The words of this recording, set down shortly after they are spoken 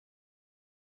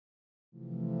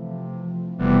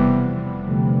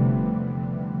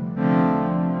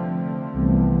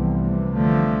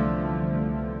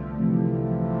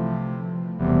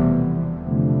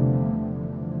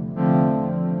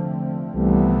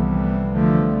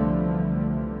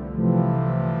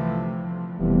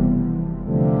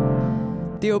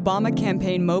The Obama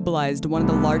campaign mobilized one of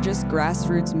the largest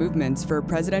grassroots movements for a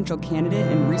presidential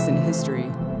candidate in recent history.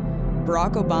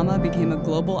 Barack Obama became a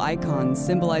global icon,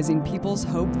 symbolizing people's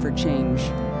hope for change.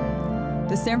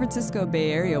 The San Francisco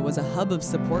Bay Area was a hub of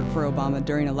support for Obama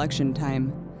during election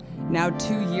time. Now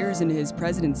 2 years into his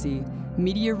presidency,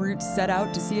 media routes set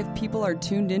out to see if people are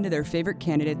tuned into their favorite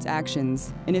candidate's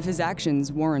actions, and if his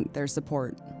actions warrant their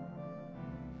support.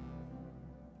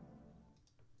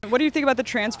 What do you think about the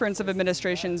transference of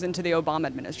administrations into the Obama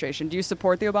administration? Do you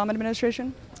support the Obama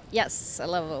administration? Yes, I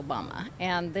love Obama.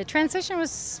 And the transition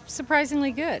was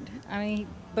surprisingly good. I mean,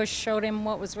 Bush showed him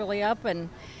what was really up, and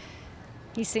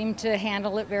he seemed to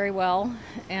handle it very well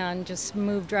and just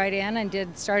moved right in and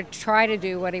try to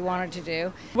do what he wanted to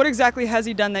do. What exactly has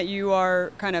he done that you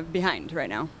are kind of behind right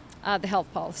now? The health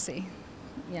policy,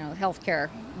 health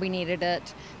care. We needed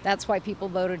it. That's why people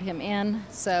voted him in.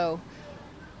 So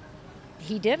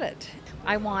he did it.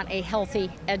 I want a healthy,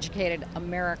 educated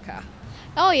America.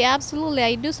 Oh yeah, absolutely.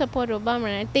 I do support Obama,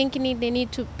 and I think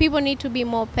people need to be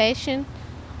more patient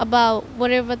about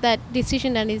whatever that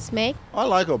decision that is made. I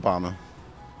like Obama,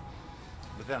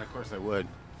 but then of course I would.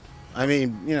 I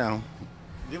mean, you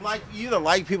either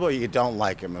like people or you don't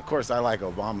like him. Of course, I like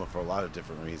Obama for a lot of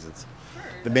different reasons.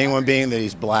 The main one being that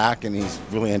he's black and he's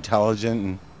really intelligent,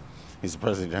 and he's the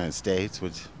president of the United States,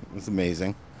 which is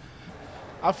amazing.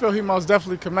 I feel he most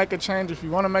definitely could make a change if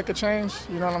you want to make a change,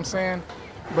 you know what I'm saying?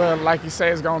 But like you say,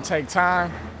 it's going to take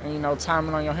time, and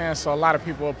timing on your hands, so a lot of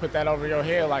people will put that over your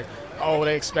head like, oh,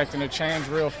 they're expecting to change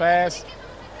real fast.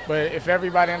 But if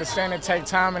everybody understands it take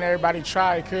time and everybody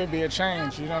try, it could be a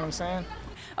change, you know what I'm saying?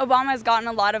 Obama has gotten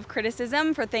a lot of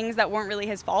criticism for things that weren't really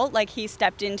his fault, like he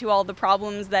stepped into all the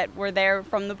problems that were there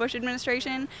from the Bush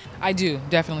administration. I do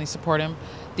definitely support him.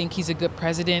 Think he's a good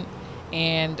president.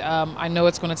 And I know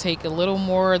it's going to take a little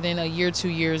more than a year, 2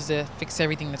 years to fix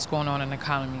everything that's going on in the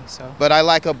economy. But I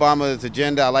like Obama's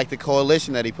agenda. I like the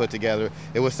coalition that he put together.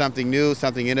 It was something new,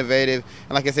 something innovative.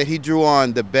 And like I said, he drew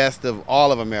on the best of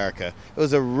all of America. It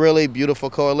was a really beautiful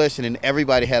coalition, and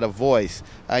everybody had a voice.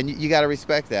 And you got to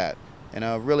respect that. And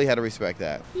I really had to respect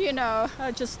that.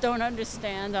 I just don't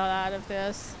understand a lot of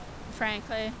this,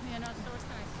 frankly. So it's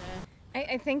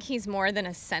I think he's more of a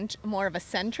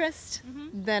centrist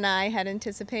than I had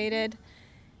anticipated.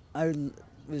 I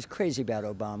was crazy about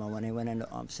Obama when he went into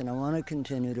office, and I want to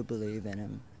continue to believe in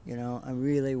him. I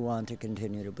really want to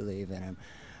continue to believe in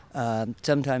him.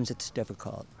 Sometimes it's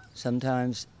difficult.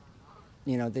 Sometimes,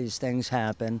 these things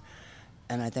happen,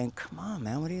 and I think, come on,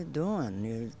 man, what are you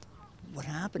doing? What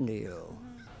happened to you?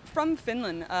 From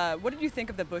Finland, what did you think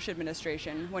of the Bush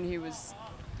administration when he was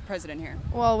president here?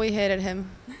 Well, we hated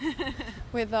him.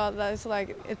 We thought that's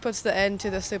it puts the end to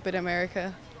the stupid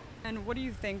America. And what do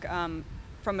you think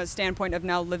from a standpoint of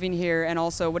now living here, and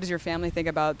also what does your family think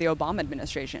about the Obama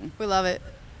administration? We love it.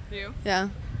 Do you? Yeah.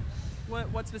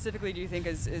 What specifically do you think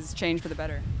is changed for the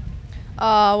better?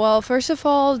 Well, first of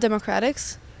all,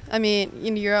 democratics. I mean,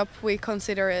 in Europe, we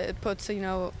consider it puts,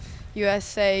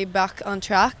 USA back on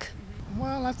track.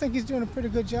 Well, I think he's doing a pretty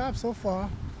good job so far.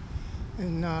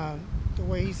 And the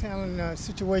way he's handling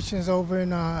situations over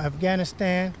in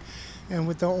Afghanistan, and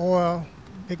with the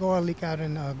big oil leak out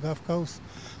in the Gulf Coast,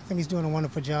 I think he's doing a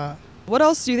wonderful job. What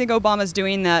else do you think Obama's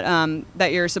doing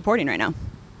that you're supporting right now?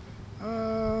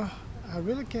 I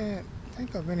really can't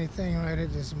think of anything right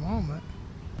at this moment.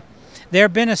 There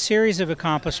have been a series of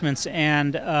accomplishments,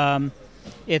 and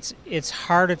it's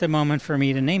hard at the moment for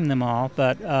me to name them all,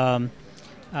 but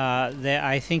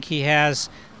I think he has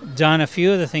done a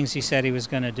few of the things he said he was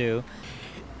going to do.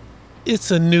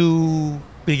 It's a new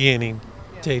beginning,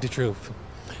 to tell you the truth.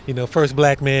 First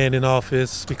black man in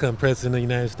office, become president of the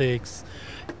United States.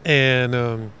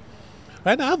 And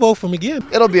right now I vote for him again.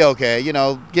 It'll be okay,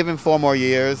 give him 4 more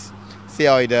years, see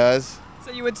how he does.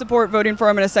 So you would support voting for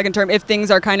him in a second term if things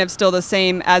are kind of still the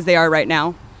same as they are right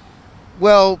now?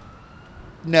 Well,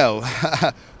 no.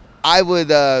 I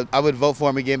would vote for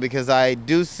him again because I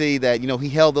do see that, he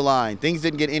held the line. Things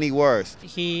didn't get any worse.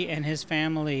 He and his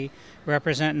family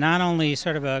represent not only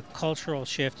sort of a cultural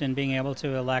shift in being able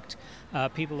to elect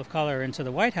people of color into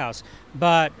the White House,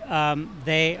 but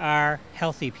they are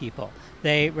healthy people.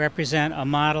 They represent a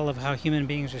model of how human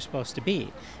beings are supposed to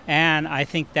be. And I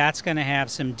think that's going to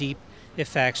have some deep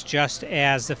effects, just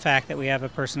as the fact that we have a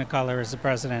person of color as the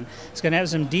president. It's going to have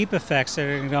some deep effects that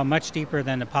are going to go much deeper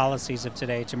than the policies of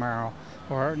today, tomorrow,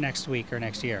 or next week or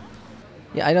next year.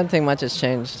 Yeah, I don't think much has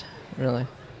changed, really.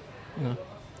 No.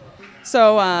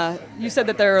 So you said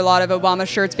that there were a lot of Obama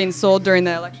shirts being sold during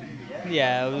the election.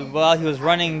 Yeah, while he was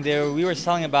running there, we were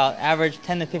selling about average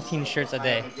 10 to 15 shirts a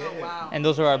day. Oh, wow. And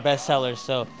those were our best sellers.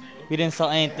 So we didn't sell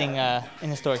anything in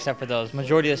the store except for those.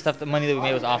 Majority of the stuff, the money that we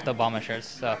made was off the Obama shirts.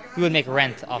 So we would make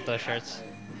rent off those shirts.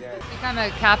 It's become a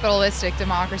capitalistic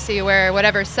democracy where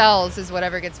whatever sells is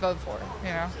whatever gets voted for,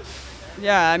 you know?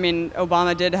 Yeah, I mean,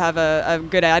 Obama did have a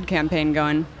good ad campaign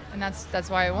going. And that's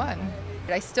why I won.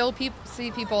 I still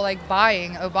see people like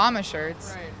buying Obama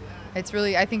shirts.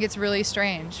 Right. I think it's really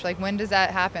strange. Like, when does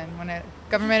that happen? When a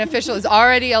government official is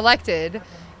already elected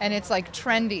and it's like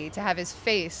trendy to have his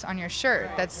face on your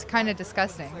shirt. That's kind of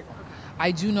disgusting.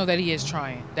 I do know that he is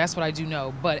trying. That's what I do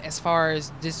know. But as far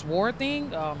as this war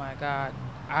thing, oh my God,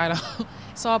 I don't.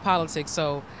 It's all politics.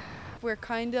 So we're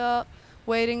kind of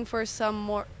waiting for some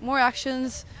more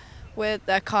actions with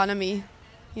the economy,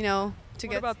 you know.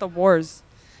 What about the wars?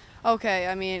 Okay,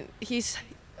 I mean, he's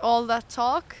all that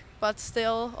talk, but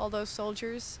still all those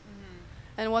soldiers.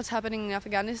 And what's happening in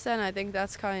Afghanistan, I think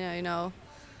that's kind of, you know,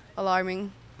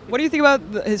 alarming. What do you think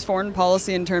about his foreign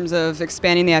policy in terms of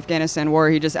expanding the Afghanistan war?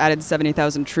 He just added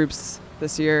 70,000 troops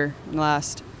this year and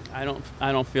last. I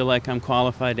don't feel like I'm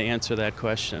qualified to answer that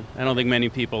question. I don't think many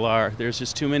people are. There's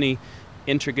just too many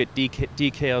intricate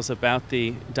details about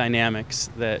the dynamics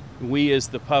that we as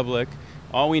the public,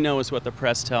 all we know is what the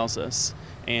press tells us.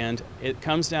 And it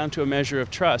comes down to a measure of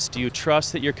trust. Do you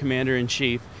trust that your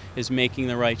commander-in-chief is making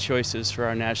the right choices for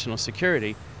our national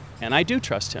security? And I do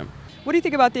trust him. What do you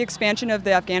think about the expansion of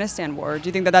the Afghanistan war? Do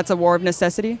you think that that's a war of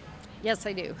necessity? Yes,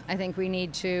 I do. I think we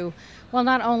need to, well,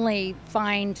 not only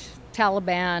find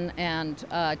Taliban and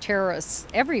terrorists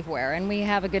everywhere, and we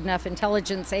have a good enough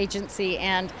intelligence agency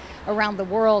and around the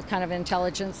world kind of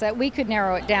intelligence that we could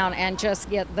narrow it down and just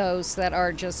get those that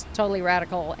are just totally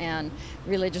radical and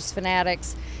religious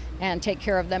fanatics and take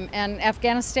care of them. And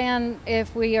Afghanistan,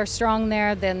 if we are strong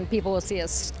there, then people will see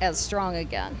us as strong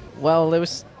again. Well, there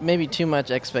was maybe too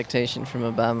much expectation from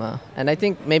Obama, and I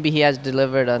think maybe he has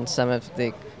delivered on some of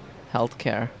the health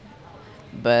care,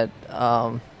 but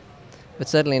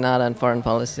certainly not on foreign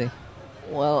policy.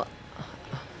 Well,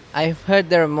 I've heard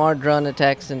there are more drone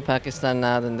attacks in Pakistan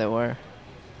now than there were.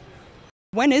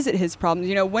 When is it his problem?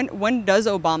 You know, when does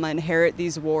Obama inherit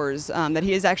these wars that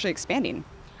he is actually expanding?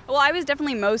 Well, I was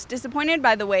definitely most disappointed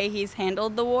by the way he's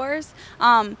handled the wars.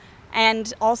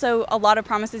 And also a lot of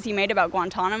promises he made about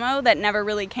Guantanamo that never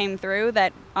really came through,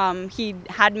 that he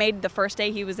had made the first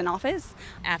day he was in office.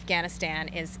 Afghanistan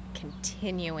is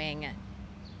continuing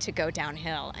to go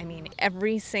downhill. I mean,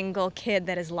 every single kid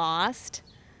that is lost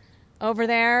over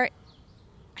there,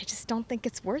 I just don't think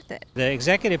it's worth it. The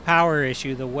executive power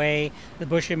issue, the way the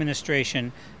Bush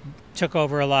administration took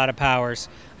over a lot of powers,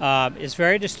 is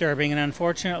very disturbing, and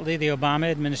unfortunately the Obama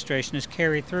administration has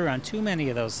carried through on too many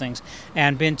of those things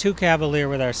and been too cavalier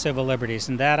with our civil liberties,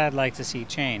 and that I'd like to see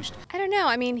changed. I don't know.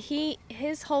 I mean,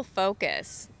 his whole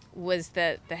focus was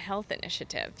the health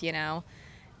initiative, you know,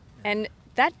 and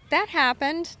that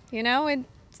happened, you know.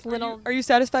 It's little. Are you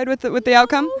satisfied with the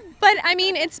outcome? But I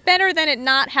mean, it's better than it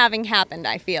not having happened,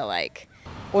 I feel like.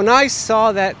 When I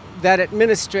saw that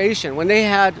administration, when they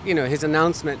had, you know, his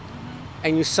announcement,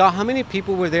 and you saw how many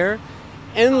people were there,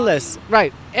 endless,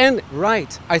 right,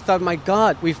 I thought, my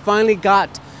God, we finally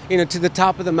got, you know, to the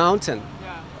top of the mountain.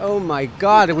 Yeah. Oh my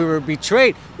God, we were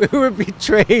betrayed. We were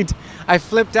betrayed. I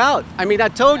flipped out. I mean, I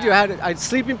told you I had a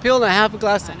sleeping pill and half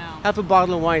a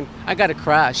bottle of wine. I got to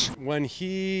crash. When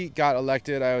he got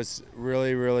elected, I was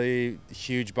really, really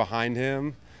huge behind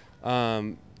him.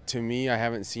 To me, I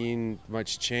haven't seen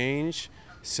much change.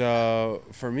 So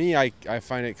for me, I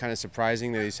find it kind of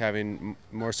surprising that he's having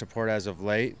more support as of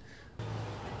late.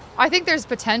 I think there's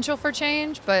potential for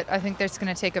change, but I think there's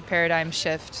going to take a paradigm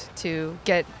shift to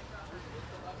get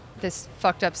this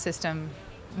fucked up system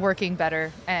working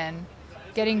better and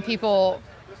getting people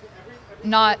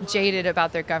not jaded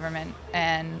about their government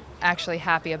and actually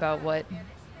happy about what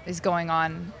is going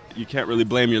on. You can't really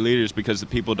blame your leaders because the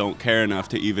people don't care enough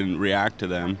to even react to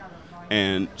them.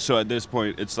 And so at this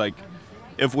point, it's like,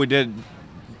 if we did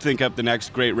think up the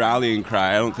next great rallying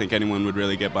cry, I don't think anyone would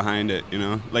really get behind it, you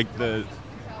know? Like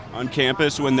on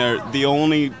campus, when the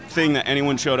only thing that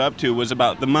anyone showed up to was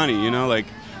about the money, you know? Like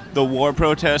the war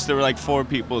protest, there were like 4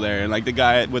 people there, and like the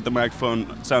guy with the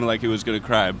microphone sounded like he was gonna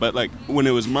cry. But like when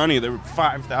it was money, there were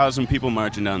 5,000 people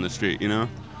marching down the street, you know?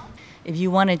 If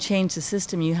you want to change the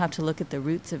system, you have to look at the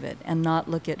roots of it and not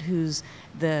look at who's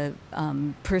the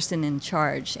person in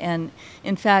charge. And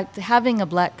in fact, having a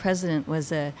black president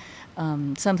was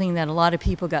something that a lot of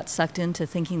people got sucked into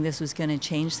thinking this was going to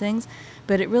change things,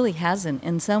 but it really hasn't.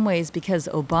 In some ways, because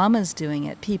Obama's doing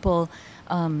it, people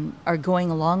are going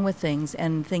along with things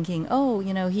and thinking, oh,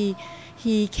 you know, he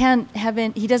doesn't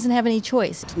have any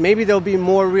choice. Maybe there'll be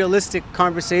more realistic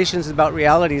conversations about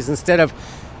realities instead of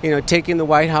taking the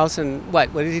White House, and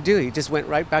what did he do? He just went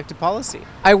right back to policy.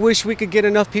 I wish we could get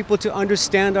enough people to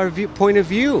understand our point of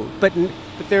view, but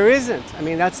there isn't. I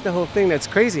mean, that's the whole thing that's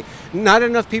crazy. Not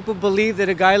enough people believe that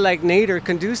a guy like Nader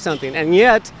can do something, and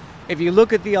yet, if you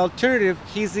look at the alternative,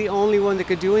 he's the only one that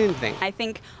could do anything. I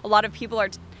think a lot of people are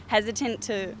hesitant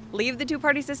to leave the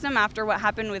two-party system after what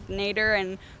happened with Nader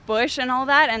and Bush and all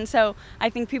that, and so I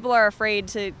think people are afraid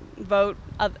to vote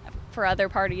for other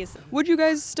parties. Would you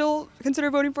guys still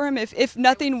consider voting for him? If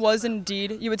nothing was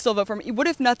indeed, you would still vote for him. What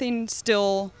if nothing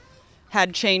still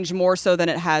had changed more so than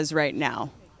it has right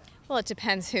now? Well, it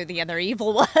depends who the other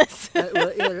evil was.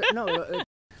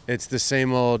 It's the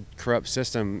same old corrupt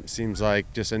system, seems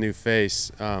like, just a new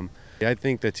face. I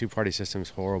think the two-party system is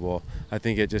horrible. I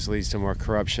think it just leads to more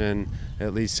corruption. It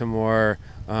leads to more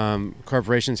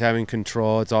corporations having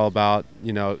control. It's all about,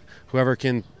 whoever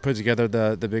can put together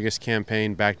the biggest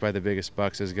campaign backed by the biggest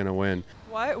bucks is going to win.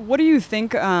 What do you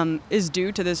think is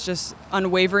due to this just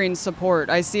unwavering support?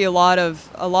 I see a lot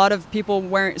of people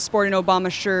sporting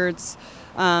Obama shirts,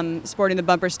 sporting the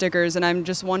bumper stickers, and I'm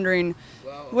just wondering,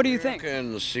 what do you think?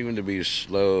 Americans seem to be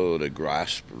slow to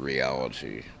grasp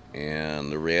reality.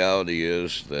 And the reality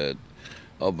is that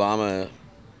Obama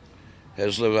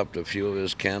has lived up to a few of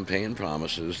his campaign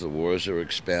promises. The wars are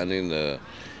expanding. The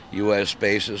U.S.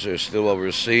 bases are still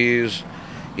overseas.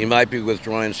 He might be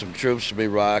withdrawing some troops from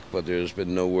Iraq, but there's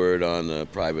been no word on the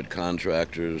private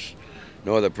contractors,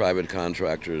 nor the private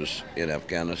contractors in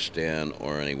Afghanistan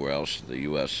or anywhere else the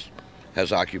U.S.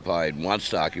 has occupied, wants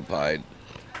to occupy,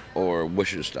 or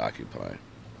wishes to occupy.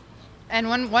 And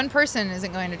one person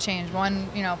isn't going to change. One,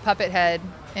 puppet head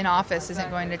in office isn't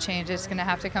going to change. It's going to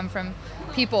have to come from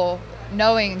people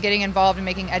knowing and getting involved and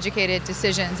making educated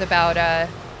decisions about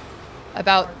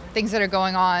things that are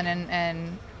going on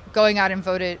and going out and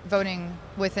voting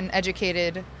with an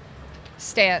educated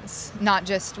stance, not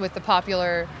just with the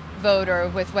popular vote or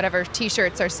with whatever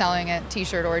T-shirts are selling at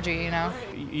T-shirt orgy.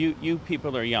 You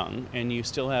people are young and you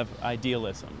still have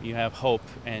idealism. You have hope,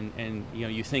 and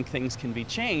you think things can be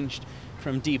changed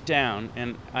from deep down,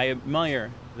 and I admire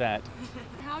that.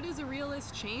 How does a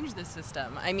realist change the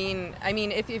system? I mean,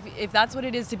 if that's what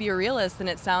it is to be a realist, then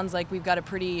it sounds like we've got a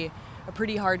pretty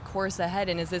hard course ahead.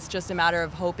 And is this just a matter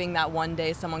of hoping that one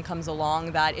day someone comes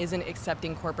along that isn't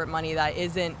accepting corporate money, that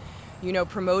isn't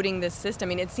promoting this system? I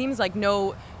mean, it seems like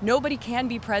nobody can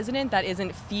be president that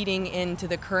isn't feeding into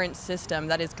the current system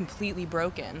that is completely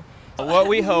broken. What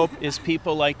we hope is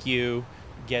people like you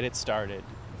get it started.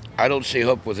 I don't see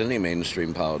hope with any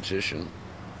mainstream politician.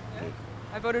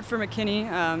 I voted for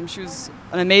McKinney. She was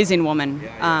an amazing woman.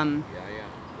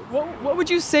 What would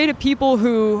you say to people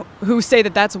who say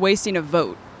that that's wasting a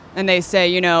vote? And they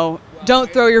say,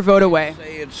 don't throw your vote away. I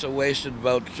say it's a wasted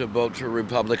vote to vote for a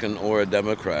Republican or a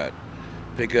Democrat,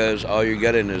 because all you're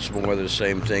getting is more of the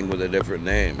same thing with a different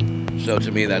name. So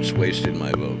to me, that's wasting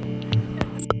my vote.